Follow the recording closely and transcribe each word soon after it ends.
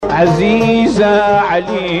عزيزة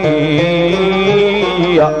علي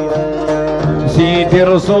سيدي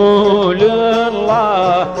رسول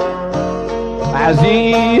الله،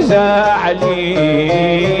 عزيزة علي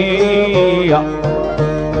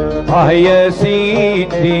يا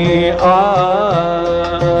سيدي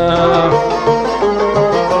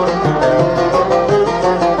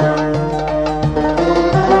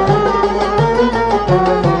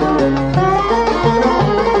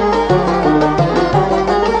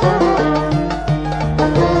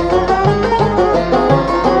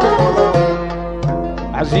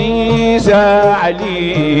عزيزة علي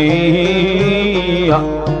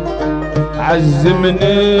عز من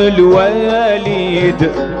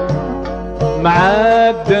الوليد مع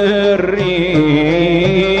الدرية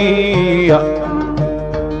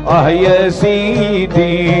يا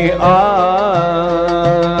سيدي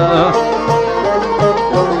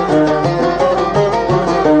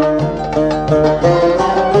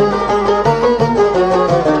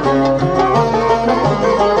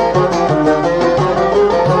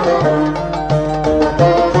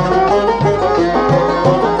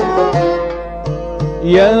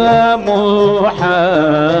يا محمد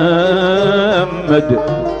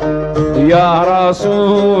يا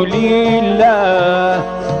رسول الله،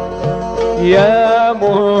 يا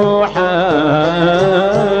محمد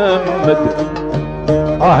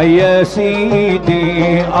يا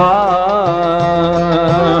سيدي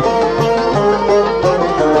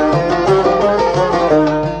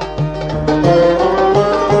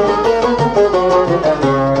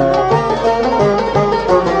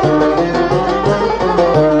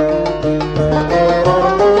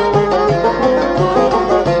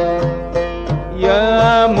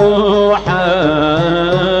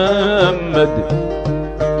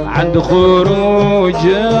عند خروج